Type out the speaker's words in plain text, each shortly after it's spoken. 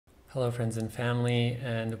Hello, friends and family,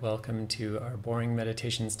 and welcome to our boring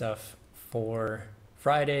meditation stuff for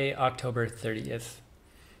Friday, October 30th.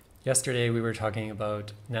 Yesterday, we were talking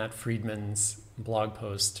about Nat Friedman's blog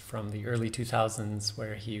post from the early 2000s,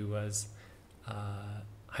 where he was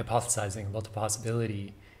hypothesizing about the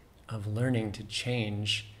possibility of learning to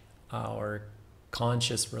change our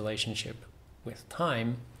conscious relationship with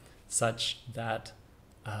time such that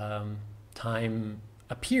time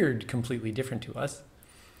appeared completely different to us.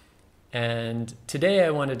 And today I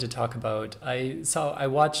wanted to talk about, I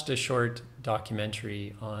watched a short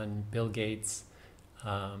documentary on Bill Gates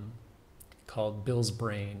called Bill's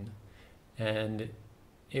Brain. And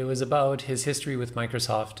it was about his history with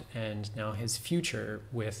Microsoft and now his future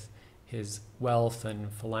with his wealth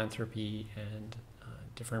and philanthropy and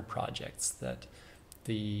different projects that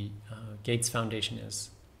the Gates Foundation is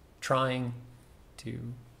trying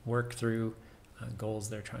to work through, goals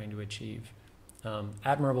they're trying to achieve.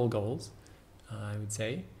 Admirable goals, I would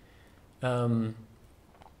say. Everyone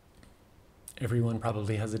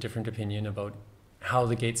probably has a different opinion about how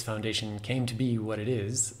the Gates Foundation came to be what it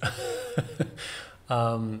is.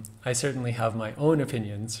 I certainly have my own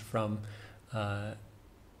opinions from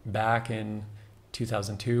back in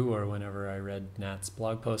 2002 or whenever I read Nat's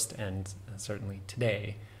blog post, and certainly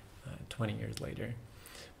today, 20 years later.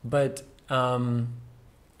 But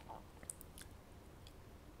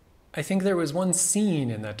I think there was one scene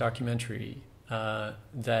in that documentary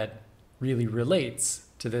that really relates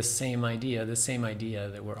to this same idea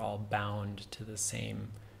that we're all bound to the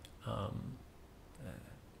same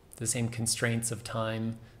constraints of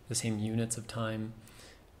time, the same units of time,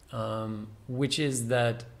 which is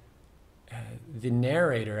that the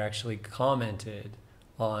narrator actually commented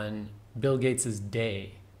on Bill Gates's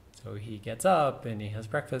day. So he gets up and he has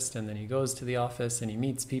breakfast, and then he goes to the office and he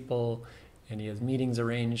meets people, and he has meetings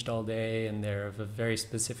arranged all day, and they're of a very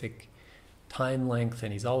specific time length,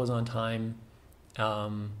 and he's always on time.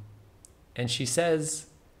 And she says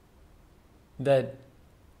that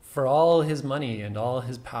for all his money and all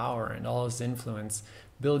his power and all his influence,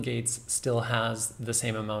 Bill Gates still has the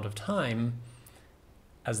same amount of time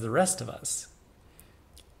as the rest of us.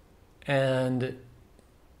 And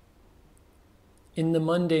in the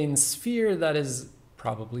mundane sphere, that is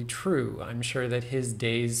probably true. I'm sure that his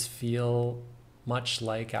days feel much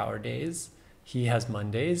like our days. He has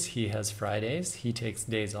Mondays, he has Fridays, he takes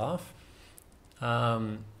days off.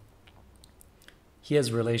 He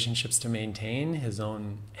has relationships to maintain, his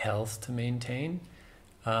own health to maintain.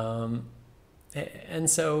 And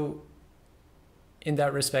so in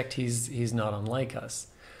that respect, he's not unlike us.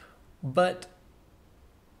 But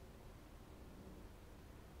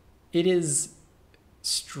it is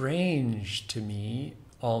strange to me,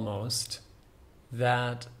 almost,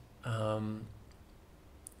 that the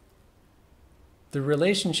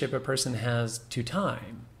relationship a person has to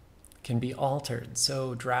time can be altered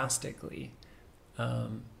so drastically,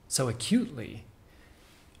 so acutely,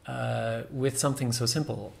 with something so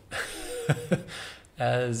simple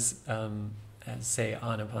as say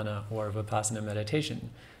Anapana or Vipassana meditation,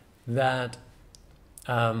 that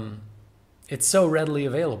it's so readily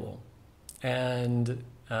available. And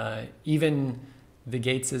even the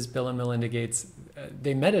Gateses, Bill and Melinda Gates,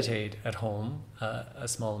 they meditate at home a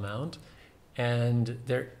small amount, and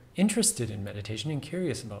they're interested in meditation and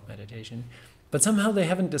curious about meditation, but somehow they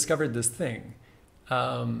haven't discovered this thing.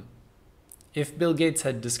 If Bill Gates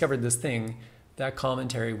had discovered this thing, that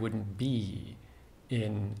commentary wouldn't be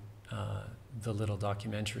in the little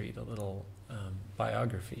documentary, the little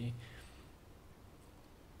biography.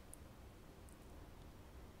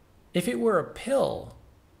 If it were a pill,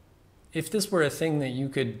 if this were a thing that you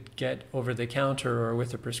could get over the counter or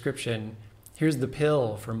with a prescription, here's the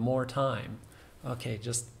pill for more time. Okay,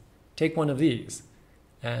 just take one of these.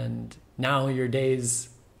 And now your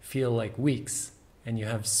days feel like weeks, and you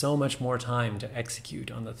have so much more time to execute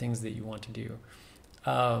on the things that you want to do.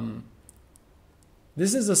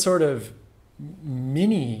 This is a sort of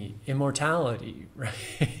mini immortality,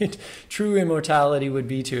 right? True immortality would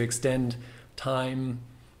be to extend time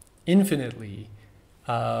infinitely,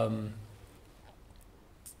 and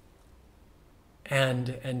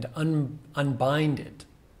unbind it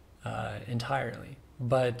entirely.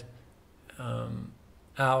 But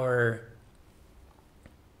our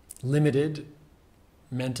limited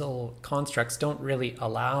mental constructs don't really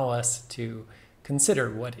allow us to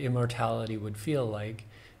consider what immortality would feel like.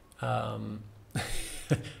 I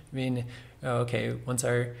mean, okay,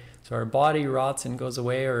 our body rots and goes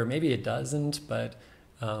away, or maybe it doesn't, but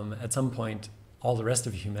at some point, all the rest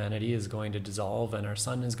of humanity is going to dissolve, and our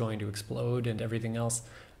sun is going to explode, and everything else.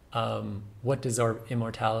 What does our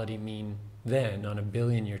immortality mean then on a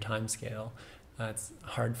billion-year time scale, it's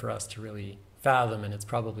hard for us to really fathom, and it's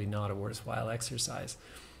probably not a worthwhile exercise.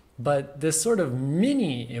 But this sort of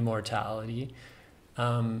mini immortality,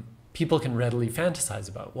 people can readily fantasize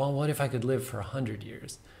about. Well, what if I could live for 100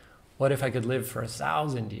 years? What if I could live for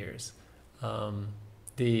 1,000 years?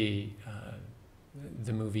 The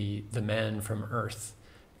movie The Man from Earth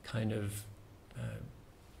kind of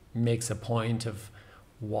makes a point of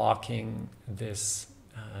walking this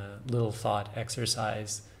little thought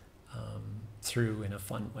exercise through in a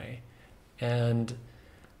fun way. And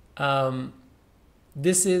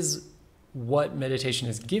this is what meditation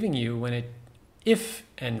is giving you when it, if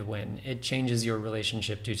and when it changes your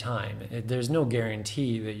relationship to time. There's no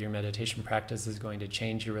guarantee that your meditation practice is going to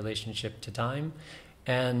change your relationship to time.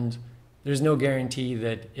 And there's no guarantee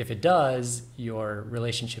that if it does, your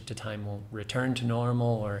relationship to time will return to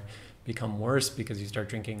normal or become worse because you start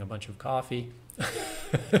drinking a bunch of coffee,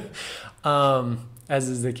 as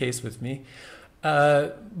is the case with me.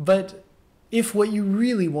 But if what you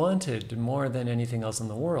really wanted more than anything else in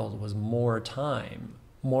the world was more time,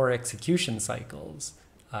 more execution cycles,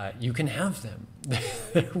 you can have them.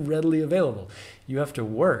 They're readily available. You have to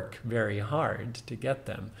work very hard to get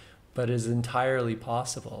them, but it is entirely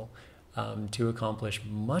possible to accomplish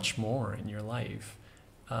much more in your life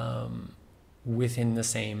within the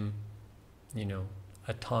same,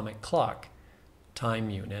 atomic clock time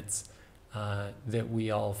units that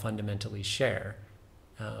we all fundamentally share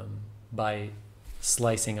by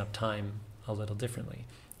slicing up time a little differently.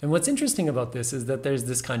 And what's interesting about this is that there's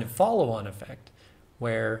this kind of follow-on effect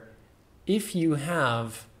where if you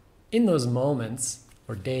have, in those moments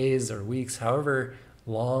or days or weeks, however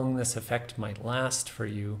long this effect might last for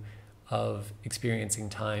you, of experiencing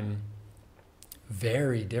time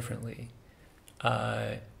very differently,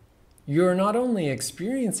 you're not only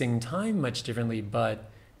experiencing time much differently, but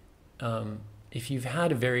if you've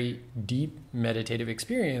had a very deep meditative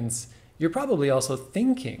experience, you're probably also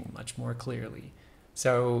thinking much more clearly.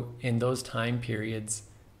 So in those time periods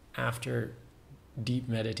after deep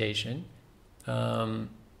meditation, during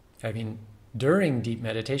deep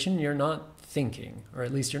meditation, you're not thinking, or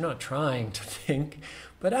at least you're not trying to think,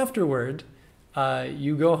 but afterward,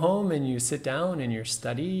 you go home and you sit down in your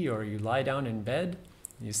study, or you lie down in bed,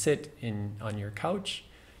 you sit on your couch,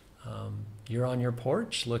 you're on your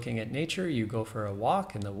porch looking at nature, you go for a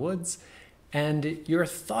walk in the woods, and your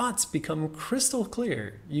thoughts become crystal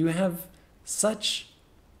clear. You have such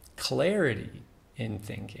clarity in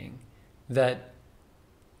thinking that,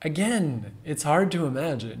 again, it's hard to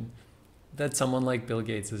imagine that someone like Bill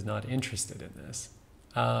Gates is not interested in this.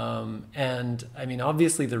 And I mean,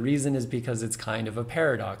 obviously the reason is because it's kind of a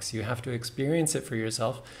paradox. You have to experience it for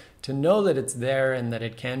yourself to know that it's there and that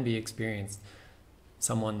it can be experienced.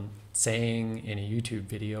 Someone saying in a YouTube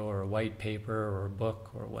video or a white paper or a book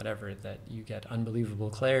or whatever that you get unbelievable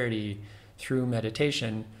clarity through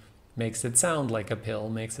meditation makes it sound like a pill,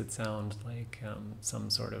 makes it sound like some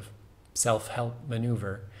sort of self-help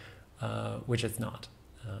maneuver, which it's not.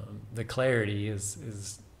 The clarity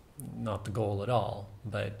is not the goal at all,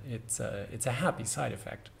 but it's a happy side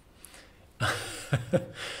effect.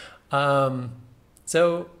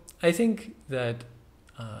 So I think that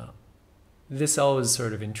this always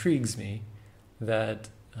sort of intrigues me, that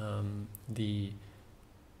the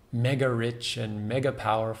mega rich and mega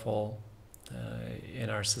powerful in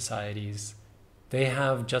our societies, they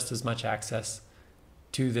have just as much access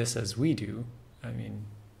to this as we do. I mean,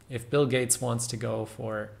 if Bill Gates wants to go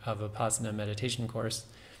for a Vipassana meditation course,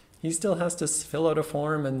 he still has to fill out a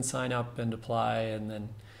form and sign up and apply and then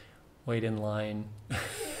wait in line.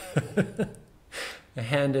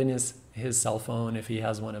 Hand in his cell phone, if he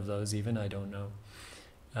has one of those even, I don't know.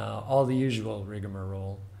 All the usual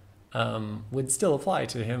rigmarole would still apply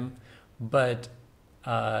to him, but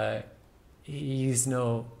he's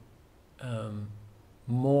no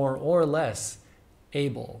more or less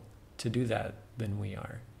able to do that than we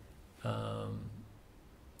are.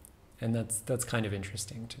 And that's kind of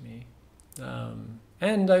interesting to me.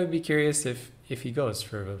 And I would be curious if he goes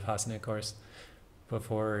for a Vipassana course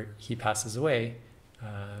before he passes away,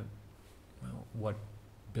 what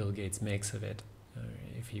Bill Gates makes of it,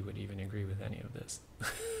 if he would even agree with any of this.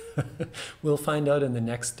 We'll find out in the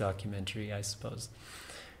next documentary, I suppose.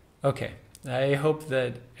 Okay, I hope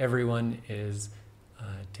that everyone is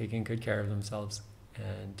taking good care of themselves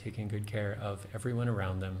and taking good care of everyone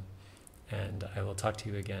around them. And I will talk to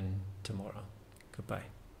you again tomorrow. Goodbye.